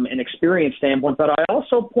cruising from an experience standpoint. But I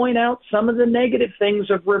also point out some of the negative things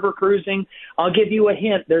of river cruising. I'll give you a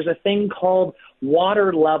hint. There's a thing called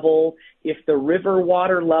water level. If the river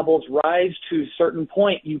water levels rise to a certain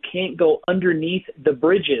point, you can't go underneath the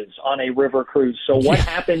bridges on a river cruise. So what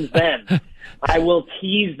happens then? I will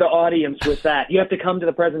tease the audience with that. You have to come to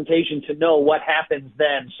the presentation to know what happens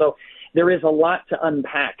then. So there is a lot to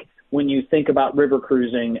unpack when you think about river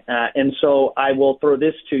cruising. And so I will throw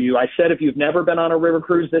this to you. I said if you've never been on a river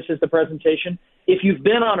cruise, this is the presentation. If you've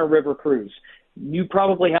been on a river cruise, you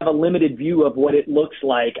probably have a limited view of what it looks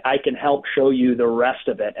like. I can help show you the rest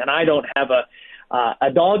of it. And I don't have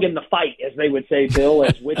a dog in the fight, as they would say, Bill,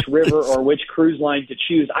 as which river or which cruise line to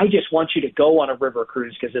choose. I just want you to go on a river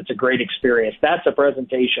cruise because it's a great experience. That's a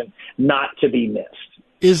presentation not to be missed.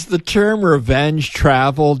 Is the term revenge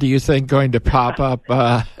travel, do you think, going to pop up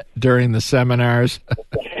during the seminars?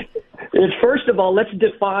 First of all, let's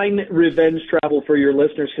define revenge travel for your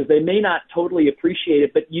listeners because they may not totally appreciate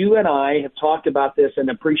it, but you and I have talked about this and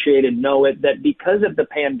know it, that because of the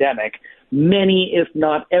pandemic, many, if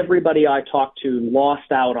not everybody I talked to,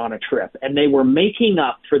 lost out on a trip, and they were making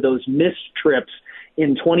up for those missed trips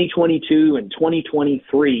in 2022 and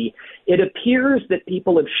 2023. It appears that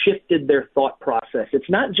people have shifted their thought process. It's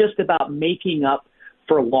not just about making up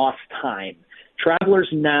for lost time. Travelers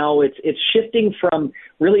now, it's shifting from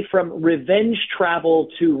revenge travel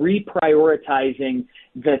to reprioritizing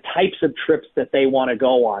the types of trips that they want to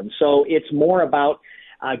go on. So it's more about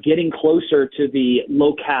getting closer to the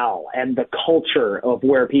locale and the culture of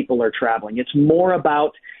where people are traveling. It's more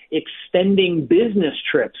about extending business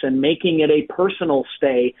trips and making it a personal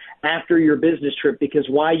stay after your business trip, because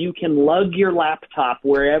while you can lug your laptop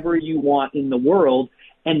wherever you want in the world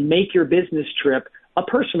and make your business trip a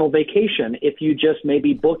personal vacation if you just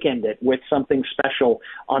maybe bookend it with something special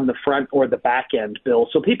on the front or the back end, Bill.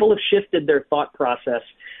 So people have shifted their thought process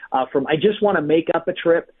from I just want to make up a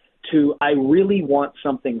trip to I really want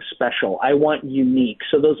something special. I want unique.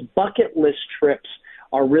 So those bucket list trips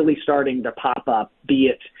are really starting to pop up, be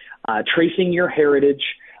it tracing your heritage,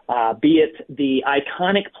 be it the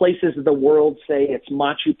iconic places of the world, say it's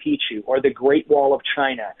Machu Picchu or the Great Wall of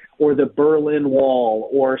China or the Berlin Wall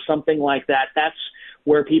or something like that. That's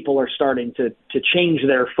where people are starting to change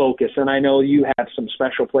their focus. And I know you have some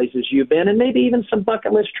special places you've been and maybe even some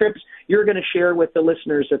bucket list trips you're going to share with the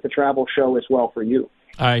listeners at the travel show as well for you.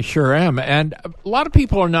 I sure am. And a lot of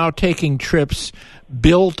people are now taking trips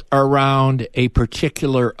built around a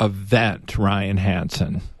particular event, Ryan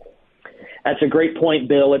Hansen. That's a great point,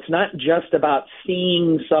 Bill. It's not just about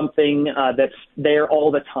seeing something that's there all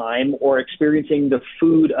the time or experiencing the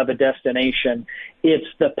food of a destination. It's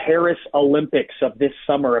the Paris Olympics of this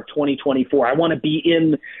summer of 2024. I want to be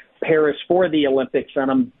in Paris for the Olympics, and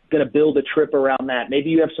I'm going to build a trip around that. Maybe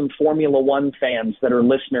you have some Formula One fans that are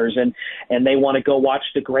listeners, and they want to go watch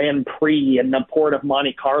the Grand Prix in the port of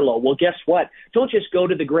Monte Carlo. Well, guess what? Don't just go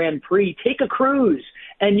to the Grand Prix. Take a cruise,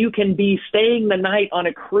 and you can be staying the night on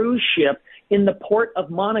a cruise ship in the port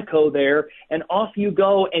of Monaco there, and off you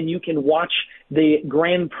go, and you can watch the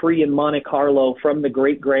Grand Prix in Monte Carlo from the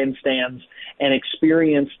great grandstands and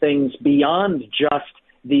experience things beyond just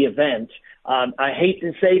the event. I hate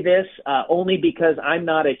to say this, only because I'm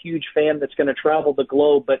not a huge fan that's going to travel the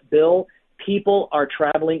globe, but Bill, people are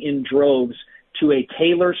traveling in droves to a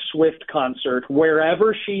Taylor Swift concert,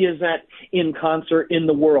 wherever she is at in concert in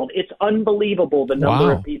the world. It's unbelievable the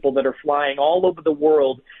number of people that are flying all over the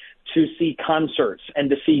world to see concerts and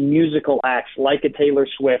to see musical acts like a Taylor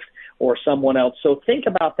Swift or someone else. So think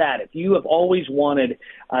about that. If you have always wanted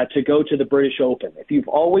to go to the British Open, if you've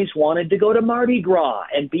always wanted to go to Mardi Gras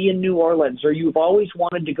and be in New Orleans, or you've always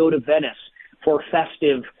wanted to go to Venice for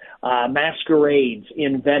festive masquerades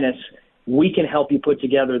in Venice, we can help you put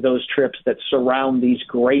together those trips that surround these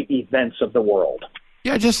great events of the world.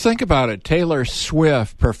 Yeah, just think about it. Taylor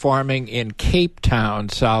Swift performing in Cape Town,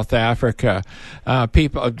 South Africa.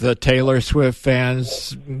 The Taylor Swift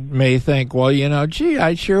fans may think, well, gee,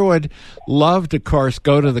 I sure would love to, of course,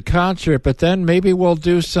 go to the concert, but then maybe we'll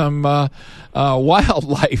do some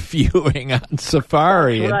wildlife viewing on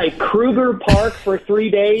safari. That's right. Kruger Park for 3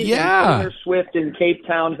 days. Yeah. And Taylor Swift in Cape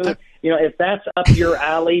Town. If that's up your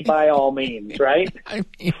alley, by all means, right? I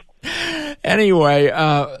mean, anyway,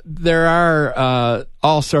 there are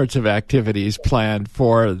all sorts of activities planned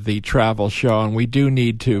for the travel show, and we do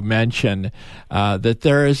need to mention that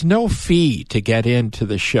there is no fee to get into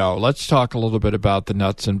the show. Let's talk a little bit about the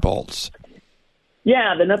nuts and bolts.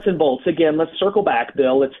 Yeah, the nuts and bolts. Again, let's circle back,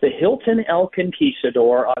 Bill. It's the Hilton El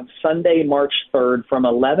Conquistador on Sunday, March 3rd from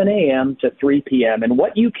 11 a.m. to 3 p.m. And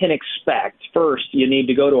what you can expect, first, you need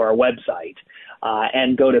to go to our website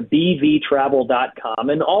and go to bvtravel.com.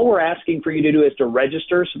 And all we're asking for you to do is to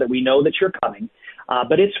register so that we know that you're coming.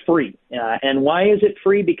 But it's free. And why is it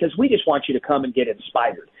free? Because we just want you to come and get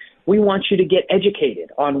inspired. We want you to get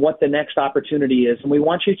educated on what the next opportunity is, and we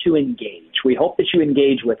want you to engage. We hope that you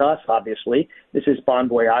engage with us, obviously. This is Bon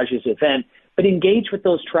Voyage's event, but engage with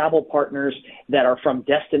those travel partners that are from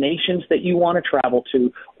destinations that you want to travel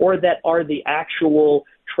to or that are the actual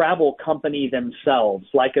travel company themselves,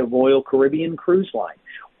 like a Royal Caribbean cruise line,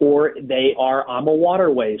 or they are AMA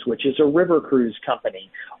Waterways, which is a river cruise company,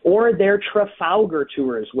 or they're Trafalgar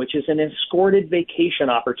Tours, which is an escorted vacation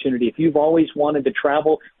opportunity. If you've always wanted to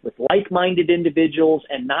travel with like-minded individuals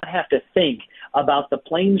and not have to think about the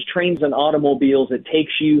planes, trains, and automobiles it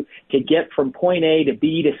takes you to get from point A to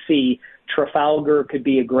B to C, Trafalgar could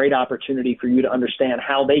be a great opportunity for you to understand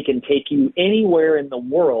how they can take you anywhere in the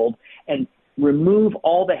world and remove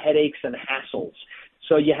all the headaches and hassles.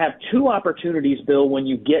 So you have two opportunities, Bill, when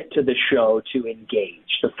you get to the show to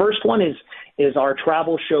engage. The first one is our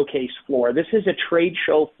travel showcase floor. This is a trade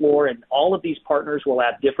show floor, and all of these partners will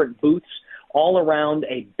have different booths all around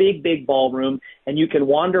a big, big ballroom, and you can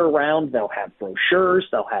wander around. They'll have brochures,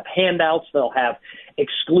 they'll have handouts, they'll have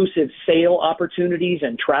exclusive sale opportunities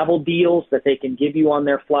and travel deals that they can give you on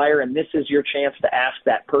their flyer, and this is your chance to ask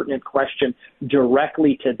that pertinent question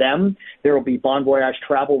directly to them. There will be Bon Voyage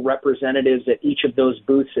travel representatives at each of those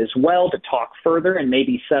booths as well to talk further and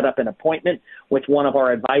maybe set up an appointment with one of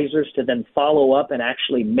our advisors to then follow up and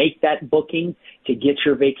actually make that booking to get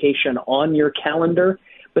your vacation on your calendar.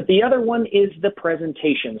 But the other one is the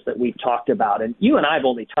presentations that we've talked about. And you and I have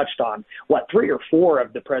only touched on, 3 or 4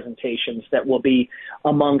 of the presentations that will be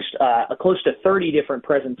amongst close to 30 different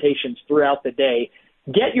presentations throughout the day.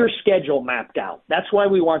 Get your schedule mapped out. That's why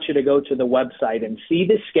we want you to go to the website and see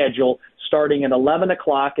the schedule starting at 11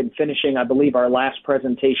 o'clock and finishing, I believe our last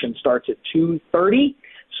presentation starts at 2:30.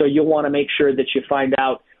 So you'll want to make sure that you find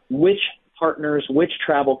out which partners, which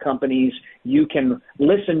travel companies you can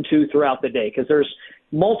listen to throughout the day, because there's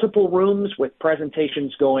multiple rooms with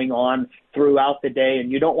presentations going on throughout the day,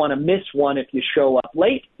 and you don't want to miss one if you show up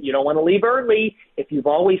late. You don't want to leave early. If you've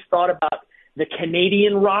always thought about the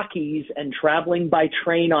Canadian Rockies and traveling by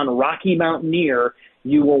train on Rocky Mountaineer,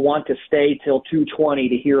 you will want to stay till 2:20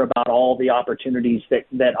 to hear about all the opportunities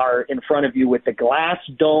that are in front of you with the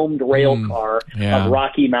glass-domed rail car of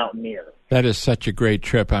Rocky Mountaineer. That is such a great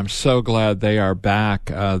trip. I'm so glad they are back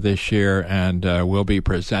this year and will be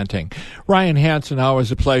presenting. Ryan Hansen,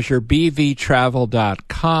 always a pleasure.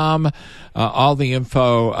 bvtravel.com. All the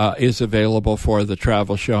info is available for the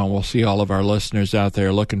travel show, and we'll see all of our listeners out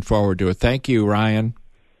there. Looking forward to it. Thank you, Ryan.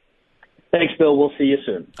 Thanks, Bill. We'll see you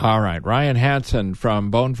soon. All right. Ryan Hansen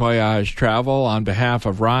from Bon Voyage Travel on behalf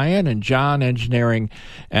of Ryan and John engineering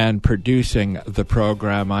and producing the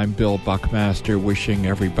program. I'm Bill Buckmaster, wishing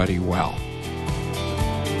everybody well.